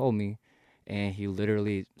 That's what he told me. And he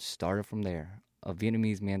literally started from there. A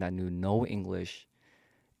Vietnamese man that knew no English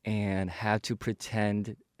and had to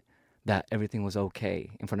pretend that everything was okay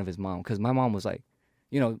in front of his mom. Because my mom was like,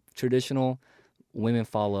 traditional women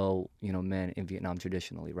follow, men in Vietnam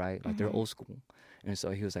traditionally, right? Like they're old school. And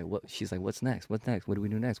so he was like, "What?" She's like, "What's next? What's next? What do we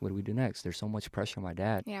do next? What do we do next?" There's so much pressure on my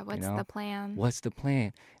dad. Yeah, what's the plan? What's the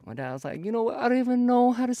plan? My dad was like, "You know what? I don't even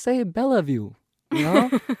know how to say Bellevue."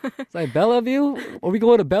 It's like Bellevue, or we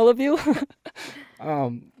go to Bellevue.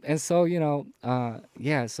 And so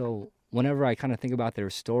So whenever I kind of think about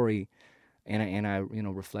their story, and I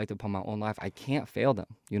reflect upon my own life, I can't fail them.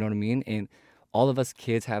 You know what I mean? And all of us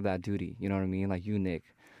kids have that duty. You know what I mean? Like you, Nick.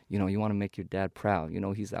 You want to make your dad proud.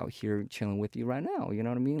 He's out here chilling with you right now. You know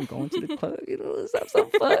what I mean? Going to the club. Let's have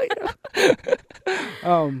some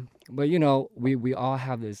fun. But we all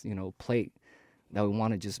have this plate that we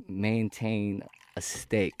want to just maintain a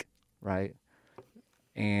steak, right?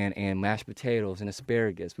 And mashed potatoes and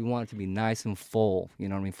asparagus. We want it to be nice and full. You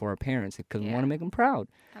know what I mean? For our parents, because we want to make them proud.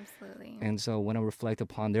 Absolutely. And so when I reflect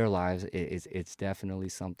upon their lives, it's definitely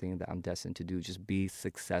something that I'm destined to do. Just be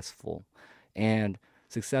successful, and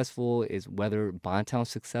successful is whether Bontown's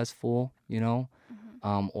successful,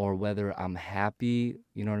 or whether I'm happy,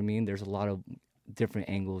 you know what I mean? There's a lot of different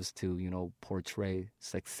angles to, portray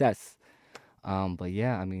success. But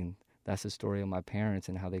yeah, I mean, that's the story of my parents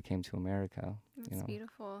and how they came to America. That's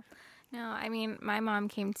beautiful. No, I mean, my mom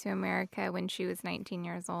came to America when she was 19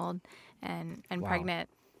 years old and Wow. pregnant.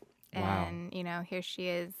 Wow. And, here she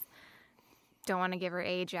is. Don't want to give her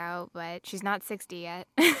age out, but she's not 60 yet.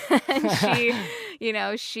 And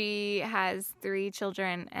she has 3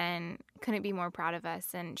 children and couldn't be more proud of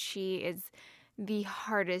us. And she is the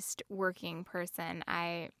hardest working person.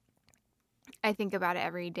 I think about it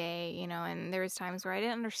every day, and there was times where I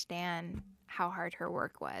didn't understand how hard her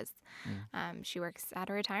work was. She works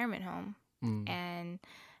at a retirement home, and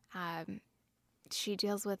she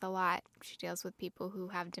deals with a lot. She deals with people who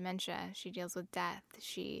have dementia. She deals with death.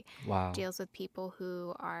 She deals with people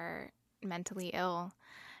who are mentally ill.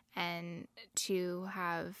 And to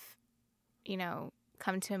have,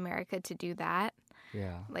 come to America to do that,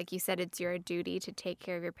 like you said, it's your duty to take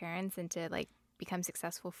care of your parents and to, become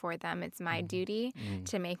successful for them. It's my duty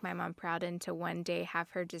to make my mom proud and to one day have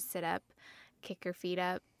her just sit up, kick her feet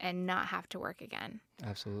up, and not have to work again.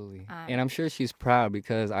 Absolutely. And I'm sure she's proud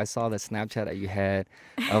because I saw the Snapchat that you had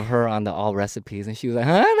of her on the all recipes, and she was like,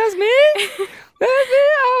 huh, that's me? That's me?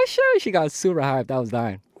 Oh, sure. She got super hyped. I was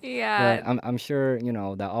dying. Yeah. But I'm sure,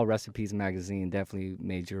 that All Recipes magazine definitely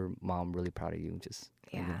made your mom really proud of you.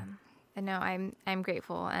 Yeah. And no, I'm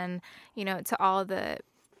grateful. And, to all the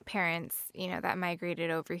parents, that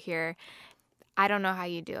migrated over here, I don't know how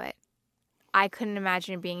you do it. I couldn't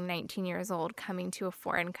imagine being 19 years old, coming to a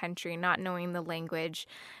foreign country, not knowing the language,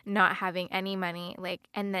 not having any money,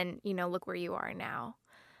 and then, look where you are now.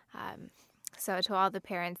 So to all the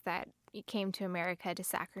parents that came to America to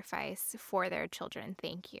sacrifice for their children,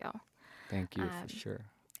 thank you. Thank you for sure.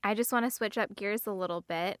 I just want to switch up gears a little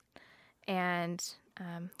bit and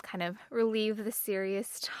kind of relieve the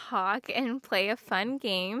serious talk and play a fun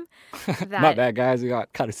game. My bad, guys. We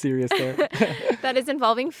got kind of serious there. That is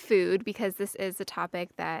involving food, because this is a topic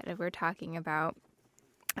that we're talking about.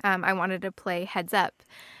 I wanted to play Heads Up.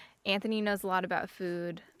 Anthony knows a lot about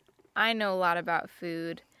food. I know a lot about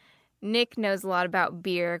food. Nick knows a lot about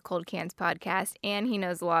beer, Cold Cans podcast, and he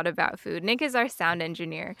knows a lot about food. Nick is our sound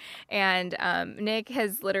engineer, and Nick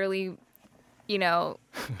has literally,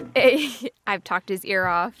 I've talked his ear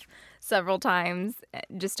off several times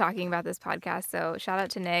just talking about this podcast. So shout out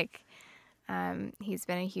to Nick. He's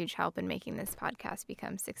been a huge help in making this podcast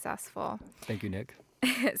become successful. Thank you, Nick.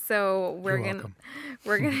 So we're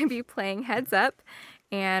gonna be playing Heads Up,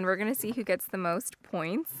 and we're gonna see who gets the most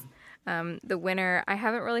points. The winner, I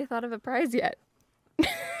haven't really thought of a prize yet.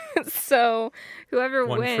 So whoever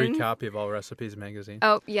wins... One free copy of All Recipes magazine.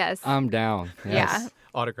 Oh, yes. I'm down. Yes. Yeah.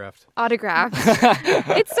 Autographed.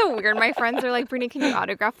 It's so weird. My friends are like, Brittany, can you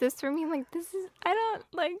autograph this for me? I'm like,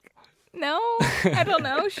 no, I don't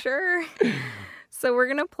know. Sure. So we're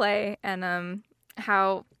going to play, and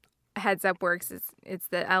how Heads Up works is it's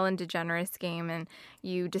the Ellen DeGeneres game, and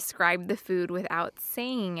you describe the food without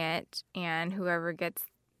saying it, and whoever gets,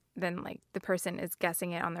 then the person is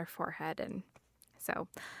guessing it on their forehead, and so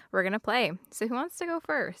we're going to play. So who wants to go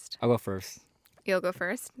first? I'll go first. You'll go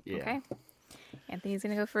first? Yeah. Okay. Anthony's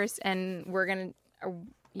going to go first, and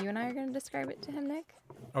you and I are going to describe it to him, Nick?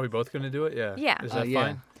 Are we both going to do it? Yeah. Yeah. Is that yeah.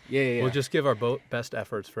 fine? Yeah. We'll just give our best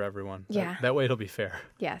efforts for everyone. Yeah. That way it'll be fair.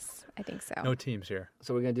 Yes, I think so. No teams here.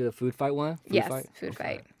 So we're going to do the food fight one? Food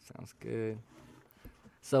fight. Sounds good.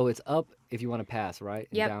 So it's up if you want to pass, right?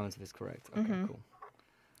 And yep. down if it's correct. Okay, cool.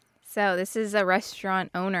 So this is a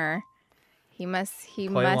restaurant owner. He must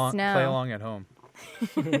know. Play along at home.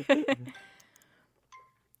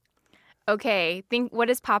 Okay, what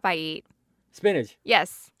does Popeye eat? Spinach.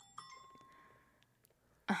 Yes.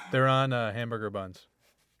 They're on hamburger buns.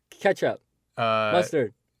 Ketchup.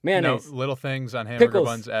 Mustard. Mayonnaise. No, little things on hamburger Pickles.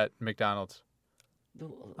 buns at McDonald's.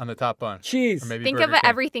 On the top bun. Cheese. Or maybe Think Burger of an King.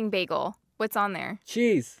 everything bagel. What's on there?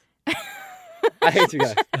 Cheese. I hate you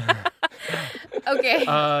guys. Okay.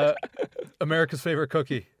 America's favorite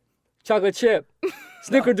cookie. Chocolate chip.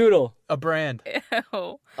 Snickerdoodle. A brand.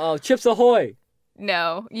 Ew. Oh, Chips Ahoy.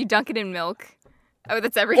 No, you dunk it in milk. Oh,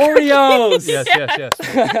 that's everything. Oreos. Yes.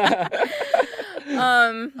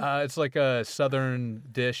 It's like a southern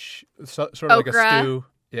dish, sort of like a Okra. stew.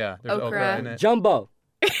 Yeah, there's okra in it. Jumbo.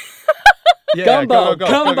 Yeah, Gumbo. Go.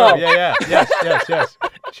 Gumbo. Yeah. Yes.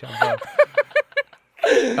 Jumbo.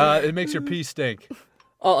 It makes your pee stink.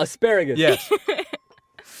 Oh, asparagus. Yes.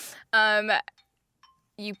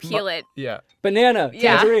 You peel it. Yeah. Banana.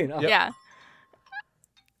 Yeah. Tangerine. Oh. Yep. Yeah.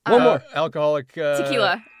 One more. Alcoholic.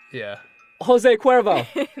 Tequila. Yeah. Jose Cuervo.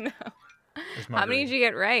 No. There's How many did you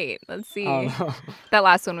get right? Let's see. Oh, no. That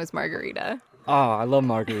last one was margarita. Oh, I love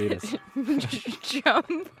margaritas.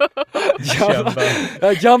 Jumbo.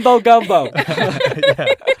 Jumbo gumbo. Yeah.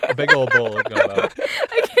 A big old bowl of gumbo.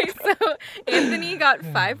 Okay, so Anthony got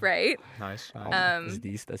 5 right. Nice. That's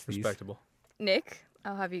these. Respectable. Nick,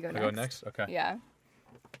 I'll have you go I next. go next? Okay. Yeah.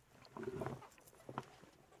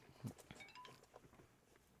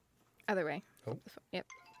 Other way. Oh. Yep.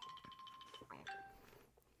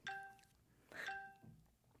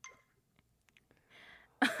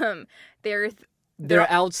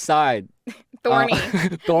 They're outside. thorny.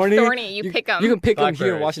 Thorny? Thorny. You pick them. You can pick them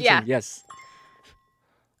here in Blackberries. Washington. Yeah. Yes.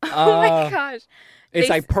 Oh my gosh. It's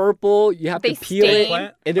They like purple. You have they to peel it.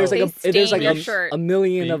 Plant? And there's They like there's like stain your shirt. a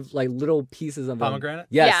million Beet. of like little pieces of them. Pomegranate?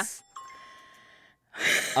 Yes.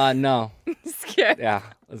 No. Skip. Yeah.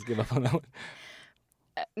 Let's give up on that one.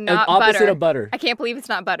 Not opposite butter. of butter. I can't believe it's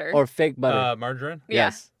not butter. Or fake butter. Margarine? Yeah.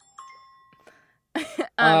 Yes.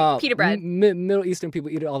 Pita bread. Middle Eastern people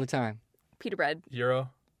eat it all the time. Pita bread. Gyro?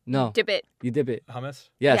 No. Dip it. You dip it. Hummus?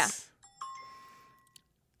 Yes.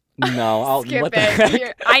 No. Skip what the it.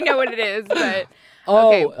 heck? I know what it is, but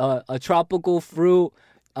Oh, a tropical fruit.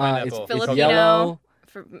 It's Pineapple. Filipino. yellow.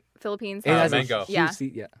 for Philippines. It has mango. a huge Yeah.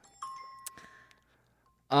 seed. Yeah.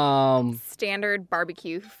 Standard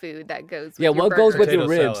barbecue food that goes with Yeah, your what goes with burger. your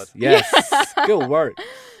Potato ribs? salad. Yes. Good work.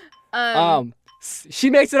 She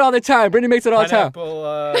makes it all the time. Brittany makes it all the time. Pineapple,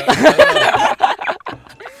 I don't know.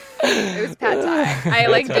 It was pad thai. I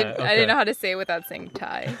Okay. didn't know how to say it without saying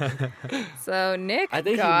Thai. So Nick I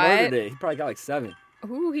think got. he murdered it. He probably got like 7.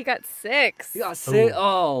 Ooh, he got 6. He got 6. Ooh.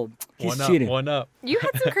 Oh, he's One cheating. up, one up. You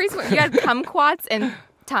had some crazy ones. You had kumquats and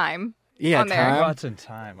time. Yeah, on there. time. Lots in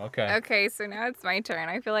time. Okay. Okay, so now it's my turn.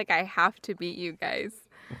 I feel like I have to beat you guys.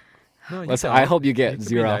 No, you Listen, don't. I hope you get You can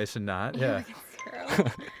 0. Be nice and not. Yeah.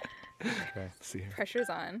 Zero. Okay. See here. Pressure's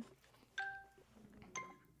on.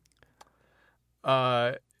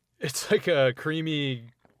 It's like a creamy.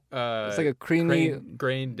 It's like a creamy,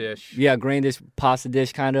 grain dish. yeah, grain dish, pasta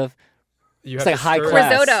dish kind of. You It's have like to high stir it.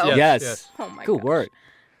 class. Risotto. Yes. Oh my Good gosh. work.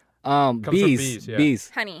 from Bees. bees, yeah. Bees.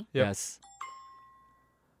 Honey. Yep. Yes.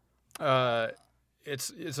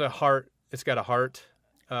 It's a heart. It's got a heart.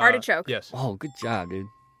 Artichoke. Yes. Oh, good job, dude.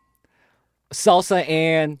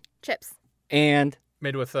 Salsa Chips. and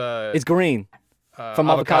Made with it's green from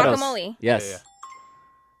avocado. avocados. Guacamole. Yes.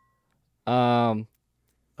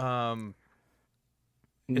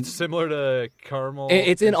 It's similar to caramel.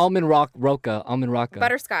 It's in almond roca.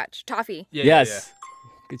 Butterscotch. Toffee. Yeah, Yes.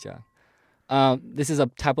 Good job. This is a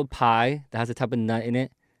type of pie that has a type of nut in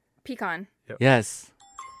it. Pecan. Yes.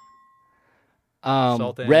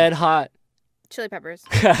 Salt and- Red hot. Chili peppers.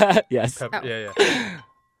 Yes. Pepper,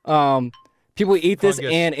 Oh. yeah. People eat this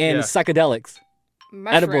Fungus, in yeah. psychedelics.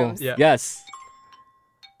 Edible. Mushrooms. Yeah. Yes.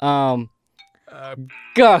 Uh,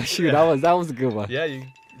 Gosh, shoot, that was a good one. yeah, you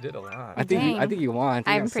did a lot. I think Dang. you won. I think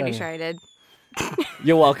I'm I pretty said sure I did. it.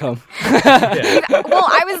 You're welcome. Yeah. Well,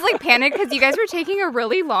 I was like panicked because you guys were taking a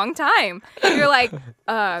really long time. You're like,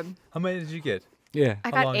 How many did you get? Yeah. I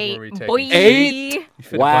How got long 8. were we taking? Boy. 8? You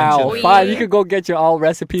fit a bunch Wow. in there. Fine. You could go get your All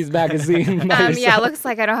Recipes magazine. by Yeah, yourself. looks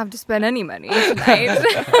like I don't have to spend any money tonight.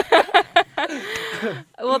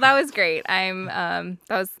 Well, that was great. That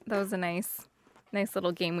was a nice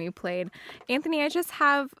little game we played. Anthony, I just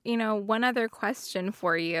have, one other question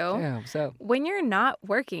for you. Yeah. What's up? When you're not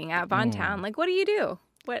working at Von Town, like, what do you do?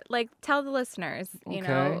 Tell the listeners,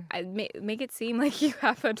 make it seem like you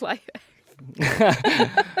have a life.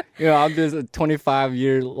 I'm just a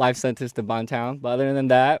 25-year life sentence to Bontown. But other than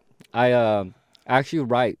that, I actually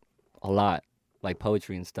write a lot, like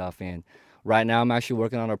poetry and stuff. And right now, I'm actually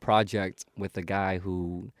working on a project with a guy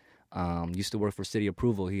who used to work for City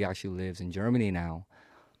Approval. He actually lives in Germany now.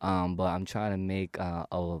 But I'm trying to make a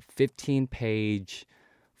 15-page,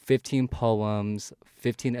 15 poems,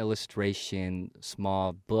 15 illustration,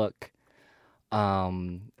 small book.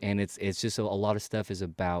 And it's just a lot of stuff is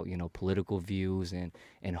about, political views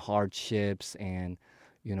and hardships and,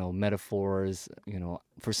 metaphors.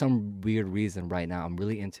 For some weird reason right now, I'm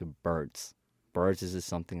really into birds. Birds is just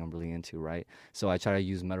something I'm really into, right? So I try to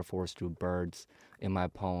use metaphors through birds in my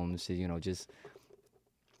poems to, just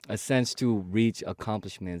a sense to reach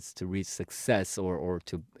accomplishments, to reach success or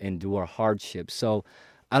to endure hardships. So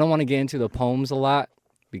I don't want to get into the poems a lot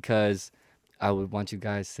because I would want you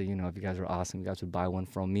guys to, if you guys are awesome, you guys would buy one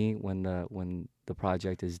from me when the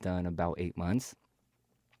project is done about 8 months.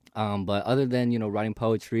 But other than, writing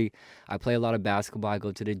poetry, I play a lot of basketball. I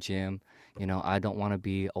go to the gym. I don't want to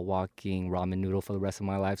be a walking ramen noodle for the rest of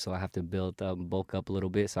my life, so I have to bulk up a little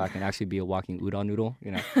bit so I can actually be a walking udon noodle.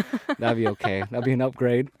 That'd be okay. That'd be an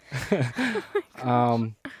upgrade.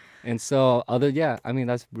 And so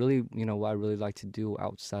that's really, what I really like to do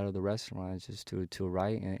outside of the restaurant is just to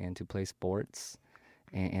write and to play sports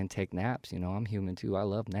and take naps. I'm human too. I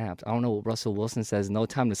love naps. I don't know what Russell Wilson says, no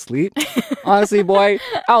time to sleep. Honestly, boy,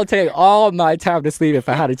 I'll take all my time to sleep if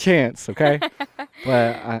I had a chance, okay?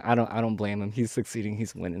 But I don't blame him. He's succeeding.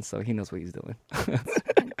 He's winning, so he knows what he's doing.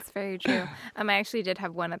 It's very true. I actually did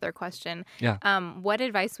have one other question. Yeah. What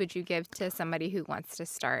advice would you give to somebody who wants to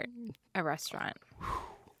start a restaurant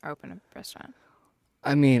or open a restaurant?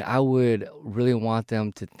 I mean, I would really want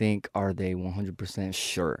them to think, are they 100%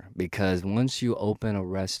 sure? Because once you open a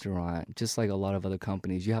restaurant, just like a lot of other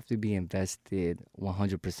companies, you have to be invested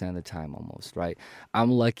 100% of the time almost, right? I'm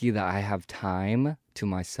lucky that I have time to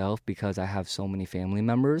myself because I have so many family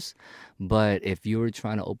members. But if you were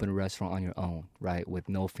trying to open a restaurant on your own, right, with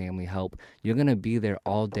no family help, you're going to be there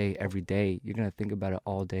all day, every day. You're going to think about it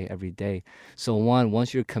all day, every day. So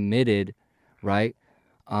once you're committed, right,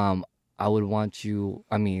 I would want you,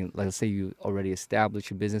 let's say you already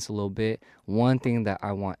established your business a little bit. One thing that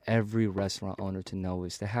I want every restaurant owner to know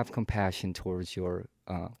is to have compassion towards your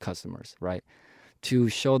customers, right? To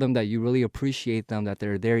show them that you really appreciate them, that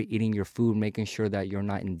they're there eating your food, making sure that you're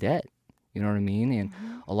not in debt. You know what I mean? And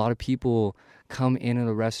a lot of people come into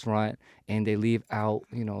the restaurant and they leave out,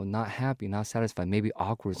 not happy, not satisfied, maybe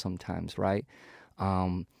awkward sometimes, right?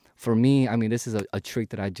 for me, I mean, this is a trick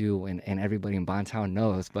that I do, and everybody in Bontown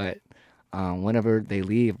knows, but whenever they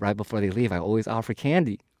leave, right before they leave, I always offer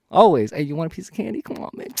candy. Always. Hey, you want a piece of candy? Come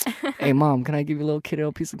on, man. Hey, Mom, can I give you a little kid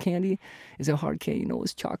a piece of candy? Is it hard candy? No,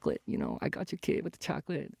 it's chocolate. I got your kid with the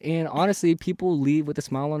chocolate. And honestly, people leave with a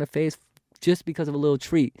smile on their face just because of a little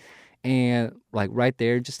treat. And like right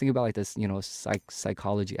there, just think about like this,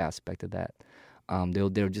 psychology aspect of that.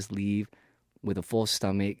 They'll just leave with a full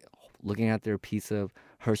stomach, looking at their piece of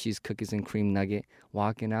Hershey's cookies and cream nugget,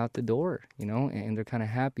 walking out the door, and they're kind of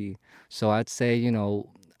happy. So I'd say,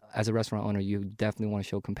 as a restaurant owner, you definitely want to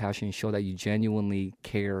show compassion and show that you genuinely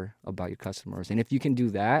care about your customers. And if you can do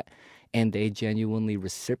that and they genuinely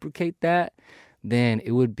reciprocate that, then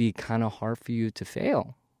it would be kind of hard for you to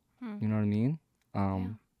fail. You know what I mean?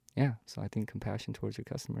 Yeah. So I think compassion towards your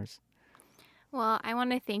customers. Well, I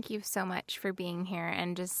want to thank you so much for being here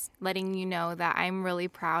and just letting you know that I'm really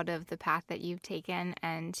proud of the path that you've taken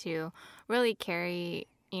and to really carry,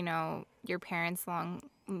 your parents along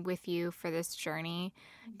with you for this journey,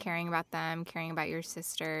 caring about them, caring about your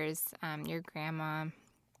sisters, your grandma.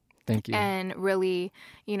 Thank you. And really,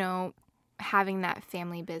 having that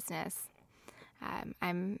family business.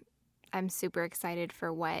 I'm super excited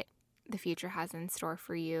for what the future has in store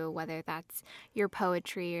for you, whether that's your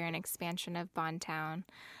poetry or an expansion of Bontown.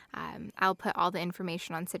 I'll put all the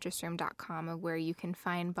information on citrusroom.com of where you can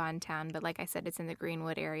find Bontown, but like I said, it's in the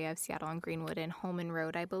Greenwood area of Seattle and Greenwood and Holman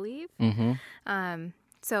Road, I believe.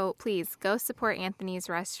 So please go support Anthony's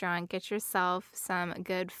restaurant. Get yourself some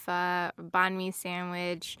good pho, banh mi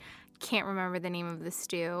sandwich. Can't remember the name of the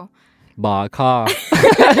stew. Baka.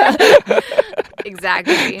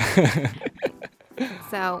 Exactly.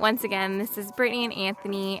 So once again, this is Brittany and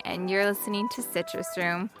Anthony, and you're listening to Citrus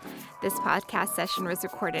Room. This podcast session was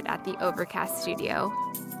recorded at the Overcast Studio.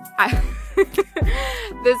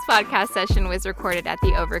 This podcast session was recorded at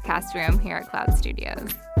the Overcast Room here at Cloud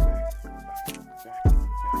Studios.